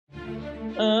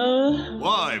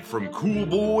Live from Cool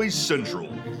Boys Central.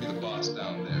 You're the boss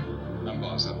down there. I'm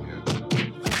boss up here.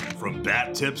 From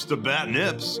bat tips to bat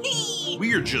nips,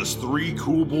 we are just three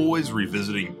cool boys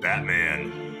revisiting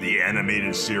Batman, the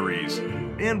animated series,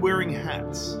 and wearing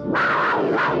hats.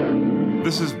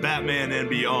 This is Batman and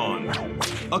Beyond,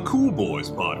 a Cool Boys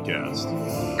podcast.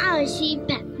 I see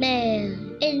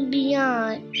Batman and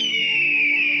Beyond.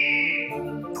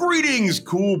 Greetings,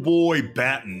 Cool Boy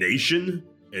Bat Nation,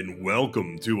 and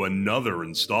welcome to another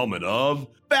installment of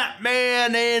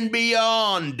Batman and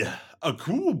Beyond, a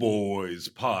Cool Boys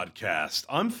podcast.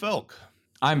 I'm Felk.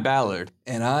 I'm Ballard.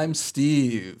 And I'm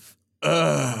Steve.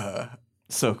 So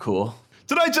cool.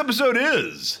 Tonight's episode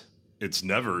is It's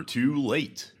Never Too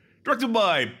Late. Directed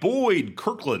by Boyd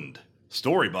Kirkland.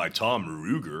 Story by Tom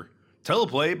Ruegger.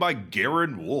 Teleplay by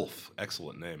Garen Wolf.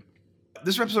 Excellent name.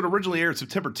 This episode originally aired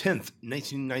September 10th,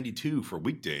 1992 for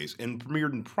weekdays and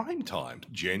premiered in primetime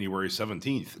January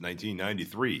 17th,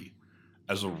 1993.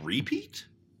 As a repeat?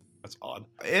 That's odd.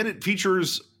 And it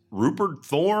features Rupert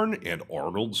Thorne and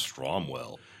Arnold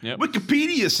Stromwell. Yep.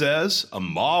 Wikipedia says a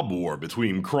mob war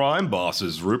between crime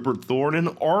bosses Rupert Thorne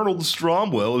and Arnold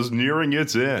Stromwell is nearing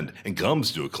its end and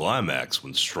comes to a climax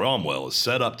when Stromwell is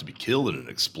set up to be killed in an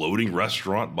exploding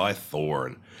restaurant by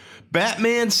Thorne.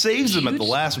 Batman saves him at the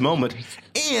last moment,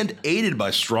 and aided by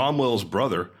Stromwell's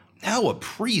brother, now a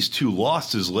priest who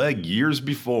lost his leg years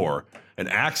before, an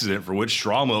accident for which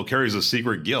Stromwell carries a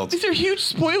secret guilt. These are huge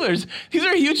spoilers. These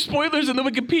are huge spoilers in the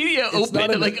Wikipedia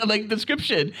open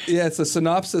description. Yeah, it's a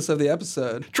synopsis of the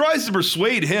episode. Tries to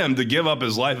persuade him to give up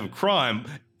his life of crime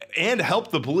and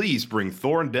help the police bring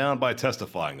Thorne down by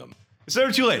testifying him. It's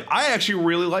never too late. I actually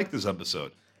really like this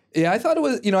episode. Yeah, I thought it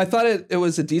was, it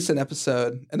was a decent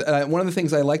episode. And one of the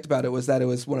things I liked about it was that it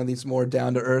was one of these more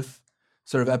down-to-earth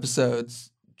sort of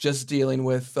episodes, just dealing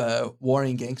with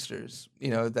warring gangsters.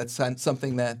 That's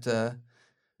something that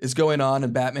is going on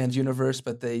in Batman's universe,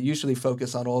 but they usually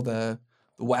focus on all the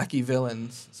wacky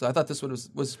villains. So I thought this one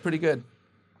was pretty good.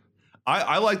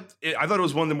 I liked it. I thought it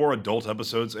was one of the more adult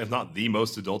episodes, if not the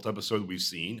most adult episode we've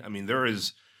seen. I mean, there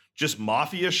is just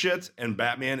mafia shit and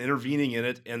Batman intervening in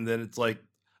it, and then it's like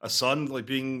a son like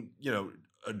being,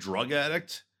 a drug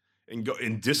addict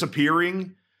and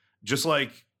disappearing, just like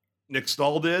Nick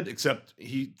Stahl did, except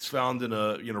he's found in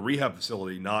a rehab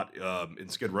facility, not in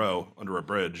Skid Row under a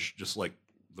bridge, just like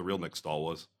the real Nick Stahl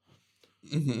was.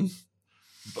 Mm-hmm.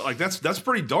 But like that's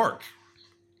pretty dark.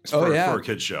 For a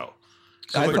kid's show.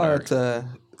 I thought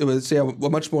it was a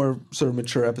much more sort of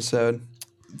mature episode.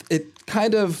 It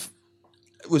kind of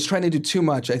was trying to do too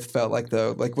much, I felt like,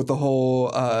 though, like with the whole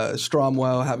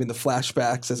Stromwell having the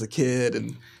flashbacks as a kid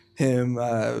and him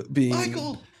being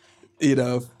Michael,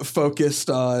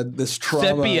 focused on this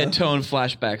trauma. Sepia tone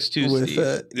flashbacks too, with,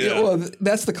 Steve.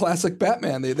 that's the classic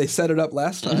Batman. They set it up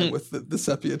last time with the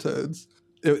sepia tones.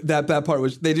 That part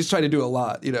was, they just tried to do a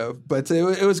lot, but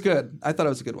it was good. I thought it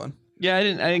was a good one. Yeah, I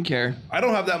didn't care. I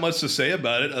don't have that much to say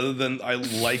about it other than I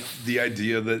like the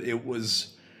idea that it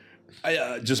was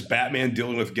just Batman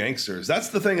dealing with gangsters. That's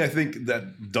the thing I think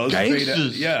that does fade out.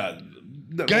 Yeah.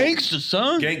 Gangsters,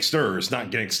 son. Gangsters, not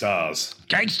gangstas.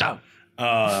 Gangsta.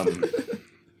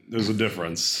 There's a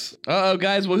difference. Uh-oh,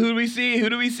 guys. Well, who do we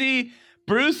see?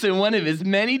 Bruce in one of his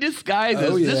many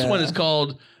disguises. Oh, yeah. This one is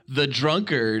called the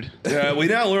Drunkard. Yeah, we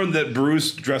now learned that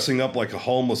Bruce dressing up like a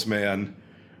homeless man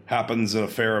happens in a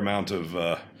fair amount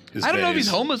of his I don't know if days.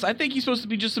 he's homeless. I think he's supposed to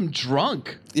be just some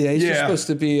drunk. Yeah, he's just supposed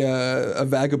to be a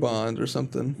vagabond or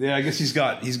something. Yeah, I guess he's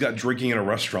got drinking in a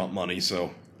restaurant money,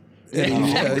 so.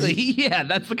 Exactly. Yeah,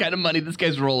 that's the kind of money this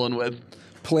guy's rolling with.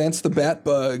 Plants the bat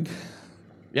bug.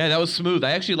 Yeah, that was smooth.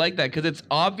 I actually like that because it's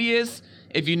obvious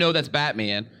if you know that's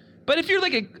Batman. But if you're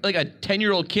like a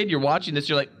 10-year-old kid, you're watching this,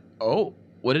 you're like, oh,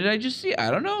 what did I just see?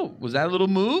 I don't know. Was that a little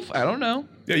move? I don't know.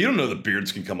 Yeah, you don't know the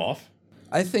beards can come off.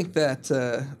 I think that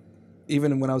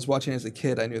even when I was watching as a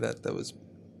kid, I knew that was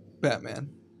Batman.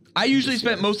 I usually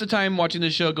spent most of the time watching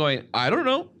this show going, I don't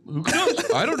know. Who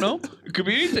knows? I don't know. It could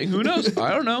be anything. Who knows?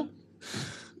 I don't know.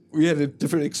 We had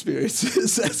different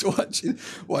experiences as watching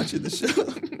the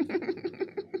show.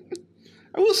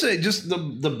 I will say, just the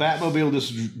Batmobile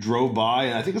just drove by,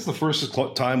 and I think it's the first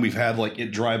time we've had like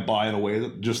it drive by in a way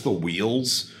that just the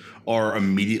wheels are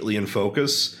immediately in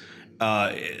focus,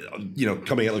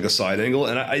 coming at like a side angle.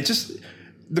 And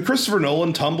the Christopher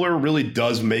Nolan Tumbler really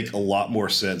does make a lot more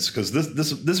sense because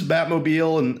this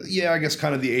Batmobile and I guess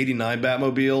kind of the '89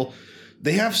 Batmobile,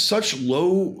 they have such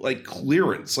low like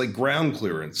clearance, like ground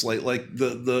clearance, like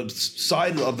the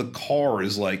side of the car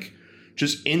is like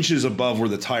just inches above where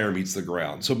the tire meets the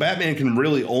ground. So Batman can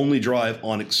really only drive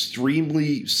on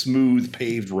extremely smooth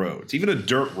paved roads. Even a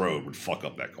dirt road would fuck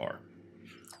up that car.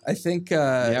 I think he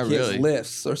really. has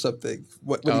lifts or something.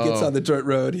 When he gets on the dirt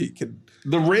road, he can.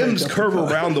 The rims curve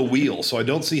around the wheel, so I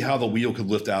don't see how the wheel could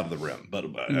lift out of the rim, but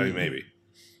I mean, maybe.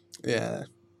 Yeah.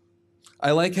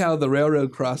 I like how the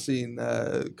railroad crossing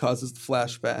causes the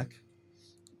flashback.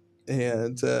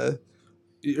 And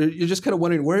you're just kind of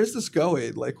wondering, where is this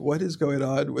going? Like, what is going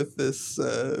on with this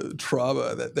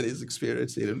trauma that he's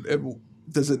experiencing? And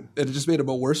it just made him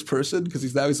a worse person because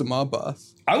he's a mob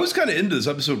boss? I was kind of into this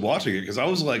episode watching it because I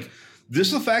was like, this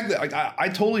is the fact that I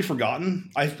totally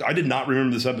forgotten. I did not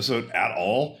remember this episode at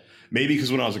all. Maybe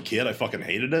because when I was a kid, I fucking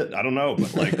hated it. I don't know.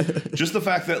 But like, just the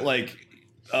fact that like,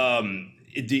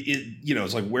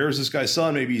 it's like, where's this guy's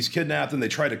son? Maybe he's kidnapped and they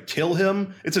try to kill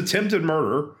him. It's attempted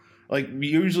murder. Like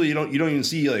usually you don't even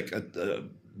see like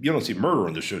you don't see murder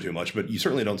on this show too much, but you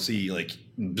certainly don't see like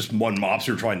just one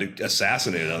mobster trying to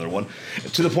assassinate another one,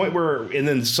 to the point where, and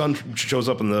then the son shows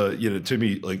up in the, to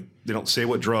me, like, they don't say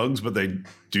what drugs, but they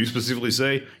do specifically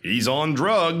say he's on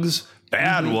drugs,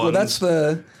 bad ones. Well, that's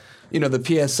the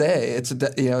PSA.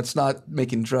 It's not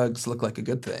making drugs look like a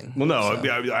good thing. Well, no,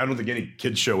 so. I don't think any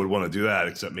kids show would want to do that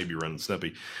except maybe Ren and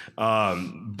Stimpy.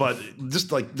 But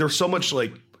just like, there's so much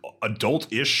like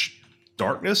adult-ish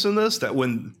darkness in this that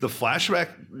when the flashback,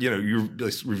 you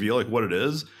reveal like what it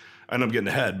is, I know I'm getting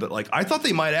ahead, but like I thought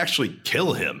they might actually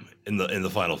kill him in the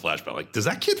final flashback. Like, does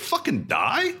that kid fucking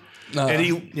die? And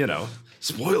he,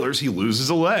 spoilers, he loses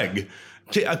a leg.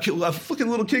 A fucking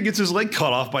little kid gets his leg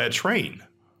cut off by a train.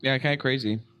 Yeah, kind of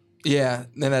crazy. Yeah,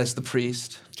 and that's the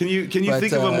priest. Can you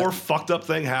think of a more fucked up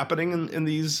thing happening in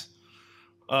these?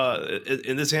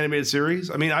 In this animated series?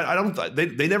 I mean, I don't.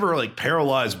 They never like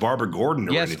paralyzed Barbara Gordon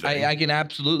or anything. Yes, I can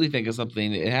absolutely think of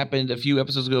something. It happened a few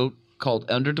episodes ago called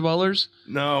Underdwellers.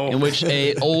 No, in which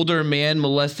an older man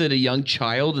molested a young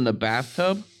child in the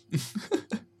bathtub.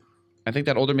 I think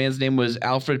that older man's name was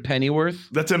Alfred Pennyworth.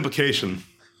 That's implication.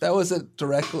 That wasn't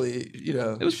directly,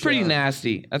 It was pretty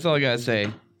nasty. That's all I gotta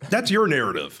say. That's your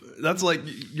narrative. That's like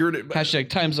your hashtag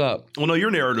time's up. Well, no,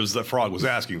 your narrative is that Frog was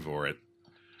asking for it.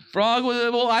 Frog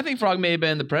was, I think Frog may have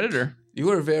been the predator. You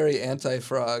were very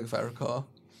anti-Frog, if I recall.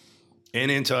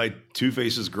 And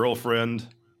anti-Two-Face's girlfriend.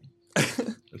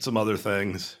 And some other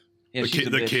things. Yeah,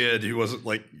 the kid who wasn't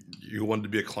like, who wanted to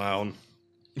be a clown.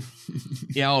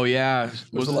 Yeah, oh yeah.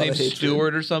 Was his name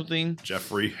Stewart or something?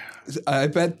 Jeffrey. I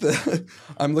bet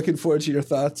I'm looking forward to your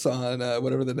thoughts on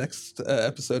whatever the next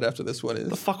episode after this one is.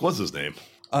 The fuck was his name?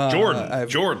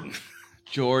 Jordan.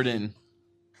 Jordan.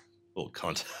 Little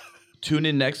cunt. Tune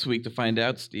in next week to find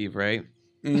out, Steve, right?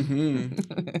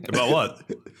 Mm-hmm. About what?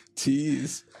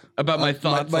 Tease. About my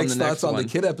thoughts Mike's on the thoughts next on one. the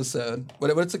kid episode.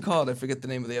 What's it called? I forget the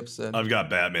name of the episode. I've got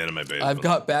Batman in my basement. I've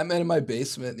got Batman in my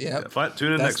basement. Yeah.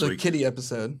 Tune in next week. That's the kitty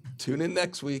episode. Tune in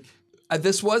next week.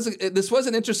 This was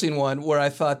an interesting one where I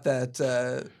thought that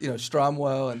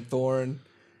Stromwell and Thorne.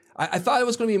 I thought it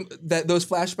was going to be that those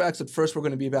flashbacks at first were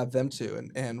going to be about them two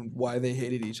and why they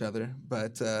hated each other,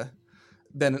 but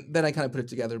then I kind of put it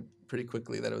together pretty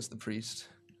quickly that it was the priest.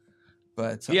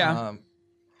 But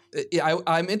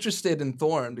I'm interested in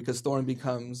Thorne because Thorne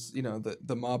becomes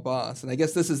the mob boss, and I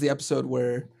guess this is the episode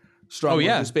where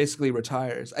Stromwell just basically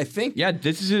retires. I think. Yeah,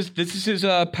 this is his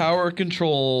power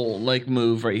control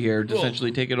move right here to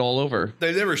essentially take it all over.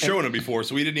 They've never shown him before,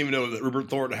 so we didn't even know that Rupert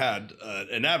Thorne had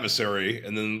an adversary.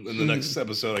 And then in the next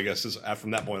episode, I guess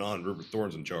from that point on, Rupert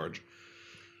Thorne's in charge.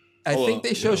 I think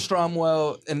they show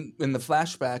Stromwell in the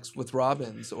flashbacks with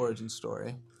Robin's origin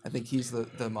story. I think he's the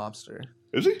mobster.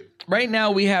 Is he? Right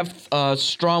now, we have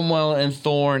Stromwell and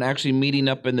Thorne actually meeting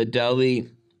up in the deli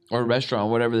or restaurant,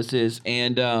 whatever this is,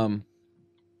 and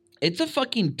it's a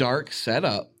fucking dark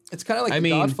setup. It's kind of like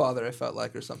Godfather, I felt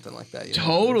like, or something like that.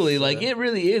 Totally, it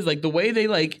really is. Like the way they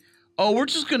we're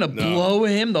just gonna blow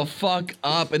him the fuck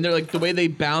up, and they're like the way they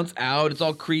bounce out, it's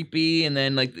all creepy, and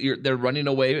then they're running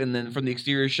away, and then from the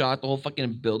exterior shot, the whole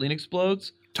fucking building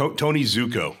explodes. Tony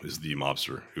Zuko is the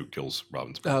mobster who kills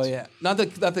Robin Spence. Oh yeah, not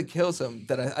that kills him.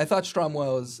 That I thought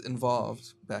Stromwell was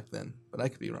involved back then, but I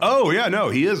could be wrong. Oh yeah, no,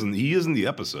 he isn't. He is in the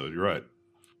episode. You're right.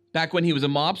 Back when he was a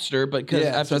mobster, but because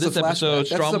after this episode,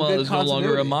 Stromwell is no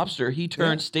longer a mobster. He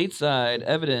turned stateside.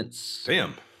 Evidence.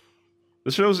 Damn.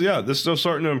 This show's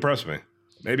starting to impress me.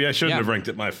 Maybe I shouldn't have ranked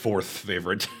it my fourth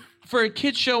favorite. For a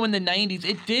kid's show in the 90s,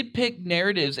 it did pick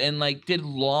narratives and did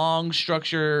long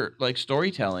structure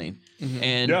storytelling. Mm-hmm.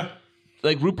 And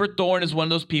Rupert Thorne is one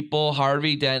of those people.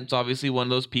 Harvey Dent's obviously one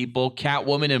of those people.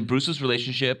 Catwoman and Bruce's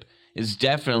relationship is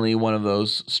definitely one of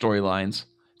those storylines.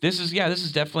 This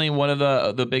is definitely one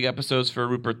of the big episodes for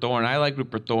Rupert Thorne. I like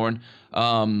Rupert Thorne.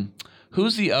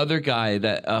 Who's the other guy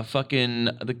that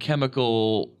the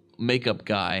chemical makeup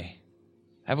guy?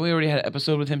 Haven't we already had an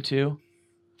episode with him too?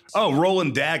 Oh,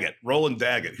 Roland Daggett. Who's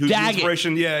Daggett. the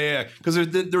inspiration? Yeah. Because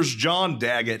there's John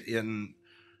Daggett in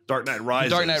Dark Knight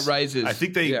Rises. Dark Knight Rises. I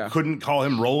think they couldn't call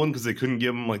him Roland because they couldn't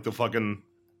give him like the fucking,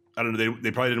 I don't know,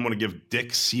 they probably didn't want to give Dick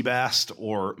Seabast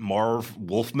or Marv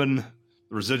Wolfman the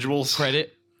residuals.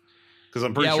 Credit. Because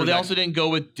I'm pretty sure they also didn't go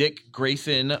with Dick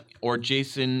Grayson or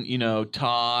Jason,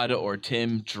 Todd or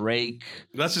Tim Drake.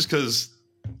 That's just because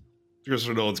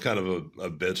Christopher Nolan's kind of a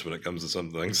bitch when it comes to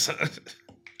some things.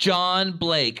 John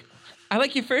Blake. I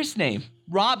like your first name.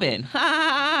 Robin.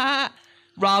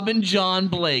 Robin John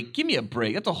Blake. Give me a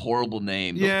break. That's a horrible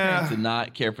name. Those parents did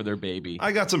not care for their baby.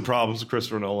 I got some problems with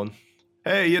Christopher Nolan.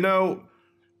 Hey, you're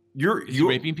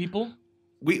raping people?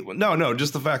 No,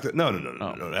 just the fact that no.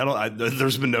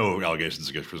 There's been no allegations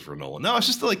against Christopher Nolan. No, it's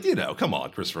just like, come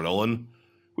on, Christopher Nolan.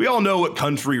 We all know what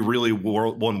country really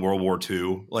won World War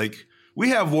II. Like, we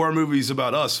have war movies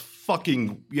about us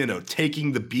fucking,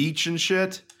 taking the beach and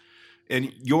shit.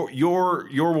 And your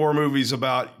war movies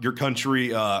about your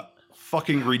country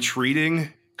fucking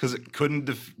retreating because it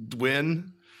couldn't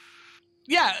win.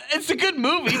 Yeah, it's a good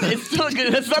movie. It's still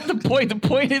good. That's not the point. The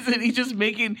point is that he's just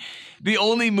making the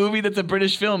only movie that's a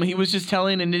British film. He was just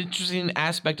telling an interesting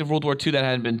aspect of World War II that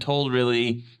hadn't been told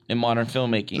really in modern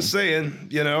filmmaking. Just saying,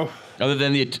 Other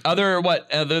than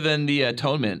the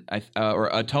Atonement,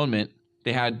 Atonement,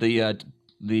 they had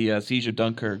the siege of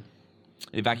Dunkirk,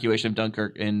 the evacuation of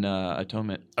Dunkirk in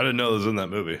Atonement. I didn't know it was in that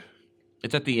movie.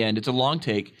 It's at the end. It's a long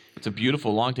take. It's a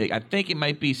beautiful long take. I think it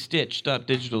might be stitched up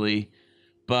digitally,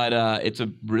 but it's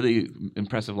a really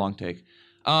impressive long take.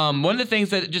 One of the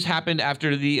things that just happened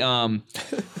after the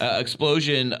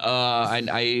explosion,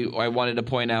 I wanted to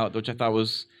point out, which I thought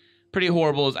was pretty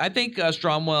horrible, is I think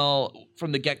Stromwell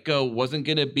from the get-go wasn't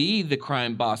going to be the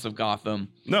crime boss of Gotham.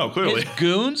 No, clearly. His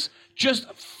goons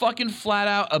just fucking flat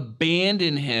out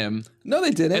abandon him. No, they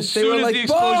didn't. As soon as the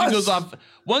explosion goes off,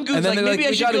 one goon's like, maybe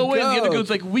I should go in. The other goon's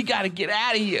like, we got to get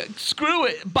out of here. Screw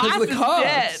it. Boss is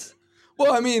dead.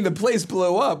 Well, I mean, the place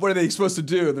blew up. What are they supposed to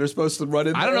do? They're supposed to run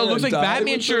in there. I don't know. It looks like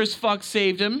Batman sure as fuck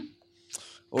saved him.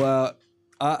 Well,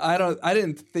 I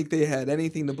didn't think they had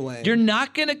anything to blame. You're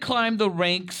not gonna climb the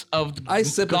ranks of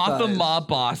Gotham mob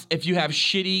boss if you have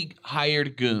shitty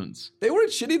hired goons. They weren't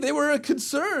shitty. They were a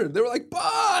concern. They were like,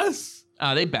 boss.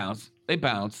 They bounced.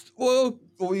 Well,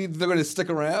 they're gonna stick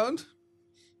around.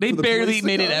 They barely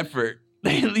made an effort.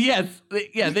 They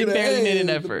barely made an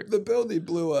effort. The building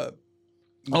blew up.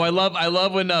 Oh, I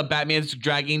love when Batman's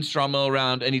dragging Stromwell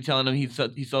around and he's telling him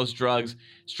he sells drugs.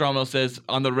 Stromwell says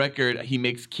on the record he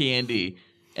makes candy,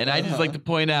 and I just like to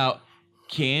point out,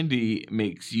 candy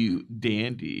makes you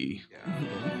dandy.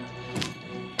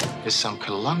 It's some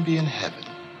Colombian heaven.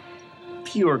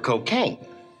 Pure cocaine.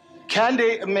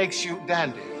 Candy makes you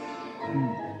dandy.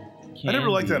 I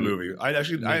never liked that movie. I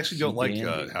actually don't like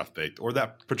Half Baked or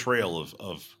that portrayal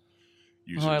of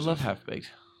users. Oh, I love Half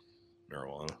Baked.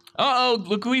 Marijuana.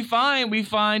 Look who we find. We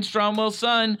find Stromwell's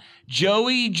son,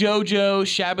 Joey Jojo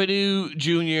Shabadoo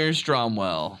Jr.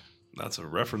 Stromwell. That's a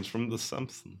reference from The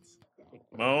Simpsons.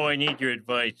 Oh, I need your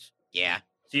advice. Yeah?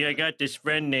 See, I got this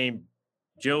friend named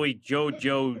Joey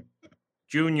Jojo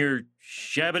Jr.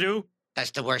 Shabadoo.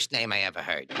 That's the worst name I ever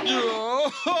heard.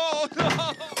 Oh,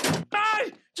 no!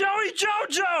 Hey! Joey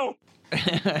Jojo!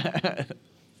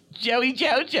 Joey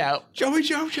Jojo. Joey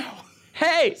Jojo.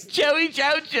 Hey, Joey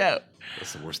Jojo.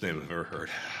 That's the worst name I've ever heard.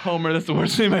 Homer, that's the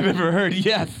worst name I've ever heard.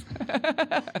 Yes.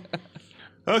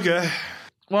 Okay.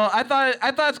 Well, I thought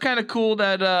it's kind of cool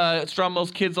that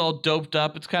Stromwell's kid's all doped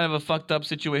up. It's kind of a fucked up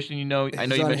situation, I know you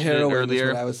mentioned heroin it earlier.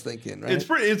 Is what I was thinking, right?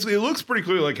 It looks pretty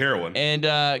clearly like heroin.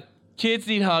 And kids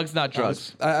need hugs, not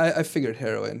drugs. I figured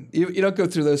heroin. You don't go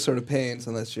through those sort of pains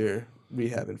unless you're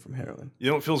rehabbing from heroin. You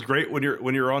know what feels great when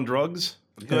you're on drugs?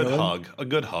 A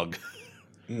good hug.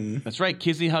 That's right.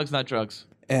 Kids need hugs, not drugs.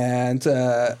 And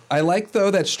I like,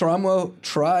 though, that Stromwell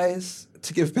tries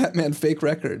to give Batman fake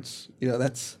records.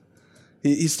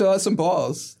 He still has some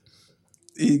balls.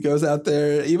 He goes out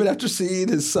there, even after seeing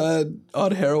his son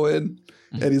on heroin,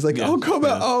 and he's like, I'll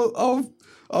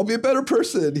be a better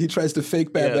person. He tries to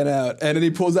fake Batman out, and then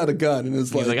he pulls out a gun and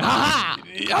is like, ha!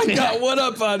 I got one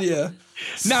up on you.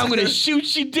 Now I'm going to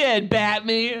shoot you dead,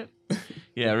 Batman.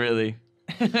 Yeah, really.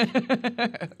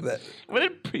 What a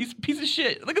piece of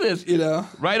shit. Look at this.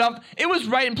 Right off. It was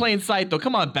right in plain sight, though.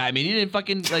 Come on, Batman. You didn't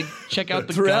fucking check out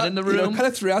the gun in the room. Kind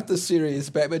of throughout the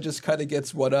series, Batman just kind of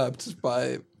gets one-upped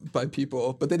by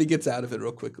people, but then he gets out of it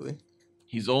real quickly.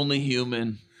 He's only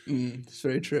human. It's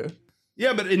very true.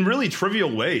 Yeah, but in really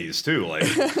trivial ways, too. Like,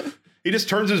 he just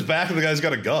turns his back and the guy's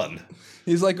got a gun.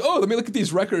 He's like, oh, let me look at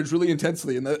these records really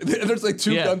intensely. And there's like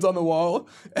two guns on the wall.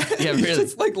 Yeah, he's really.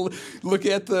 just like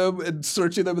looking at them and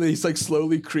searching them. And he's like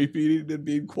slowly creeping and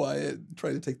being quiet,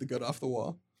 trying to take the gun off the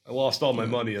wall. I lost all my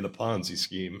money in a Ponzi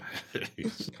scheme.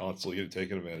 He's constantly getting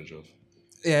taken advantage of.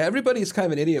 Yeah, everybody's kind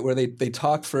of an idiot where they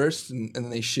talk first and then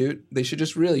they shoot. They should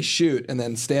just really shoot and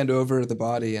then stand over the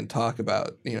body and talk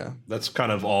about, That's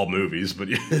kind of all movies, but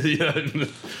yeah,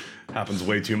 happens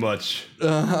way too much.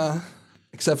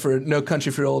 Except for No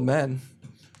Country for Old Men.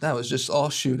 That was just all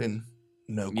shooting.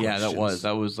 No questions. Yeah,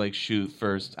 that was like shoot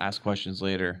first, ask questions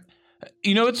later.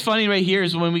 You know what's funny right here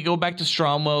is when we go back to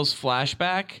Stromwell's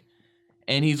flashback,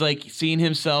 and he's like seeing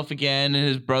himself again and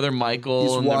his brother Michael,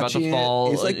 He's and they're about watching to it.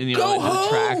 fall, He's like, and, "Go in the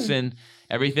tracks home!" and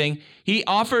everything. He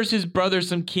offers his brother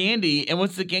some candy, and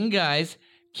once again, guys,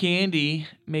 candy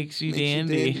makes you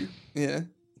dandy. Yeah.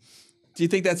 Do you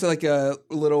think that's like a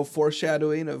little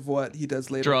foreshadowing of what he does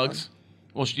later? Drugs.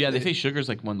 Well, yeah, they say sugar's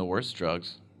like one of the worst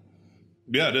drugs.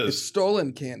 Yeah, it It's is.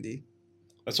 stolen candy.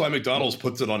 That's why McDonald's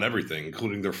puts it on everything,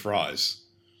 including their fries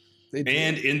They do.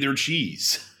 and in their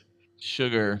cheese.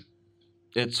 Sugar.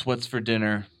 It's what's for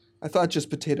dinner. I thought just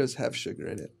potatoes have sugar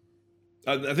in it.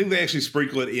 I think they actually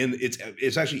sprinkle it in.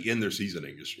 It's actually in their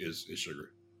seasoning is sugar.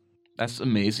 That's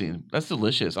amazing. That's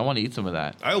delicious. I want to eat some of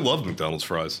that. I love McDonald's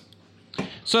fries.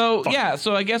 So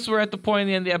so I guess we're at the point in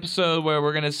the end of the episode where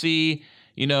we're gonna see,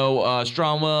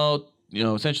 Stromwell,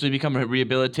 essentially become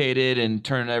rehabilitated and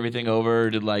turn everything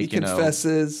over to He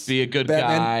confesses. be a good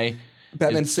Batman- guy.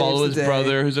 Batman follow saves his the day.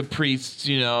 brother, who's a priest,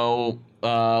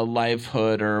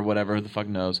 Livehood or whatever the fuck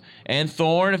knows. And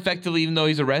Thorne, effectively, even though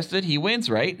he's arrested, he wins,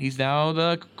 right? He's now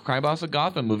the crime boss of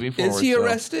Gotham moving forward. Is he so.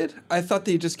 arrested? I thought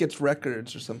that he just gets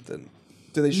records or something.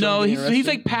 Do they show No, him being he's arrested?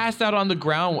 like passed out on the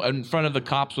ground in front of the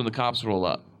cops when the cops roll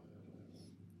up.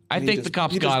 I And he think the just-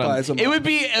 cops he just got buys him. them It off. would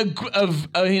be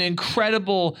an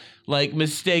incredible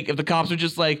mistake if the cops were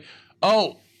just like,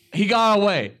 "Oh, he got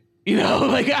away."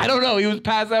 I don't know. He was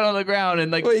passed out on the ground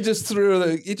and Well, he just threw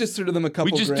to them a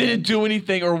couple. we just grand. didn't do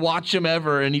anything or watch him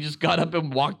ever, and he just got up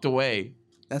and walked away.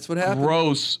 That's what happened.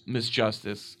 Gross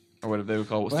misjustice or whatever they would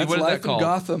call it. Well, Steve, what that's is that life in called?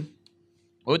 Gotham.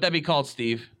 What would that be called,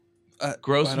 Steve?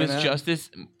 Gross I don't know. misjustice.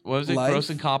 What was it? Life? Gross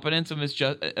incompetence of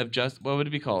What would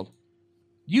it be called?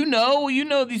 You know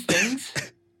these things.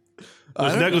 I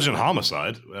There's don't negligent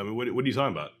homicide. I mean, what are you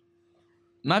talking about?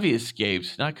 Not if he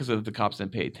escaped, not because of the cops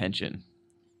didn't pay attention.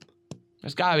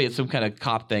 There's gotta be some kind of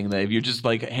cop thing that if you're just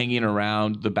hanging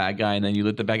around the bad guy and then you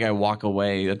let the bad guy walk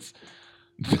away,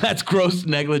 that's gross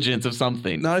negligence of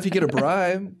something. Not if you get a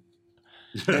bribe.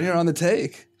 Then you're on the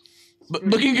take.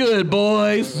 Looking good,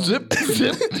 boys. Zip,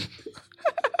 zip.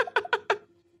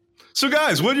 So,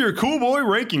 guys, what are your cool boy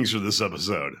rankings for this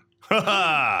episode?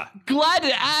 Glad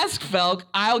to ask, Felk.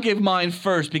 I'll give mine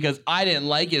first because I didn't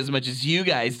like it as much as you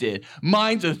guys did.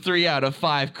 Mine's a 3 out of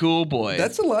 5 cool boys.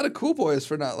 That's a lot of cool boys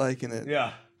for not liking it.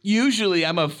 Yeah. Usually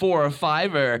I'm a 4 or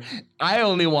 5er. I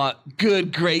only want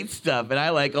good, great stuff, and I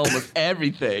like almost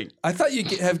everything. I thought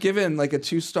you'd have given a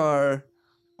 2-star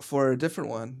for a different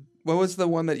one. What was the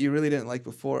one that you really didn't like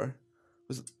before?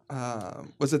 Was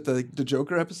it the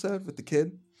Joker episode with the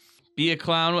kid? Be a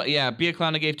Clown. Yeah, Be a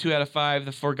Clown I gave 2 out of 5.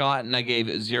 The Forgotten I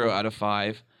gave 0 out of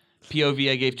 5. POV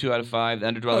I gave 2 out of 5. The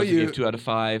Underdwellers I gave 2 out of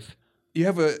 5. You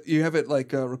have it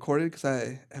recorded because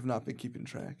I have not been keeping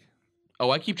track.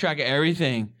 Oh, I keep track of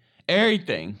everything.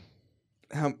 Everything.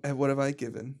 What have I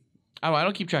given? Oh, I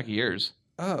don't keep track of yours.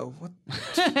 Oh, what?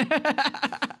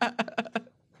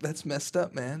 That's messed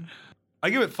up, man. I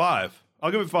give it 5.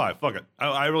 I'll give it 5. Fuck it.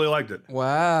 I really liked it.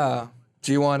 Wow.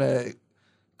 Do you want to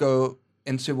go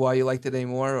into why you liked it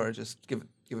anymore, or just give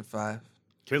it 5?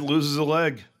 Kid loses a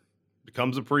leg,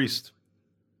 becomes a priest.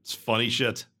 It's funny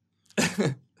shit.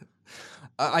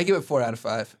 I give it 4 out of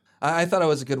 5. I thought it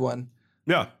was a good one,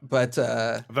 Yeah, but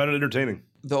I found it entertaining.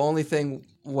 the only thing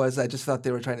was I just thought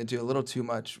they were trying to do a little too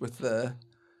much with the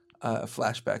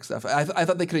flashback stuff. I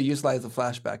thought they could have utilized the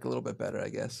flashback a little bit better, I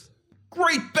guess.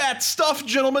 Great bat stuff,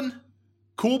 gentlemen.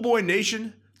 Cool Boy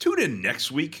Nation, tune in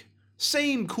next week.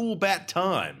 Same Cool Bat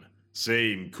time.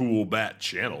 Same Cool Bat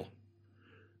channel.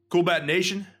 Cool Bat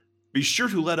Nation, be sure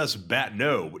to let us bat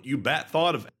know what you bat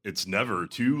thought of It's Never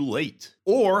Too Late.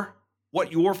 Or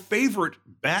what your favorite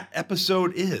bat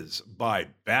episode is by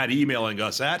bat emailing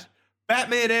us at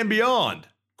Batman and Beyond,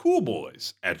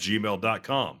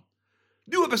 coolboys@gmail.com.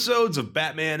 New episodes of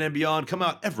Batman and Beyond come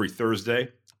out every Thursday.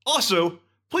 Also,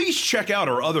 please check out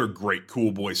our other great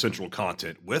Cool Boy Central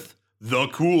content with The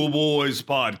Cool Boys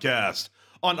Podcast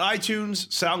on iTunes,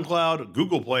 SoundCloud,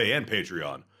 Google Play, and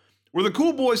Patreon, where the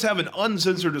Cool Boys have an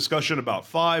uncensored discussion about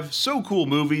 5 so cool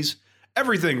movies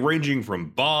Everything ranging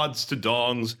from bods to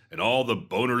dongs and all the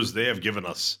boners they have given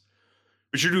us.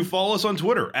 Be sure to follow us on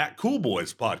Twitter at Cool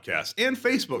Boys Podcast and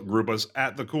Facebook group us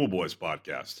at The Cool Boys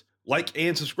Podcast. Like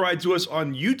and subscribe to us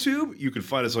on YouTube. You can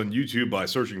find us on YouTube by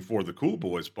searching for The Cool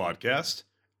Boys Podcast.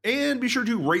 And be sure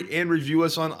to rate and review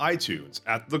us on iTunes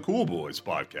at The Cool Boys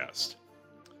Podcast.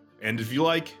 And if you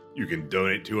like, you can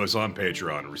donate to us on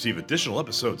Patreon and receive additional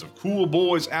episodes of Cool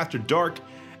Boys After Dark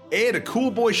and a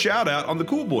Cool Boy shout out on the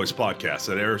Cool Boys Podcast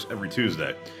that airs every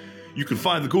Tuesday. You can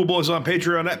find the Cool Boys on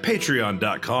Patreon at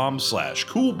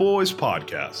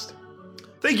patreon.com/coolboyspodcast.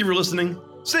 Thank you for listening.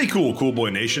 Stay cool, Cool Boy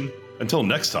Nation. Until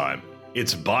next time,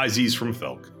 it's Byzies from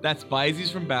Felk. That's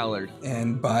Byzies from Ballard.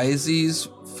 And Byzies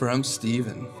from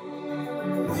Steven.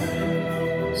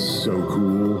 So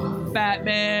cool.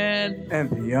 Batman. And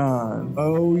beyond.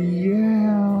 Oh,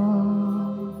 yeah.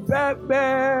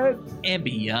 Batman. And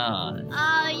beyond.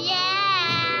 Oh,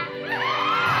 yeah.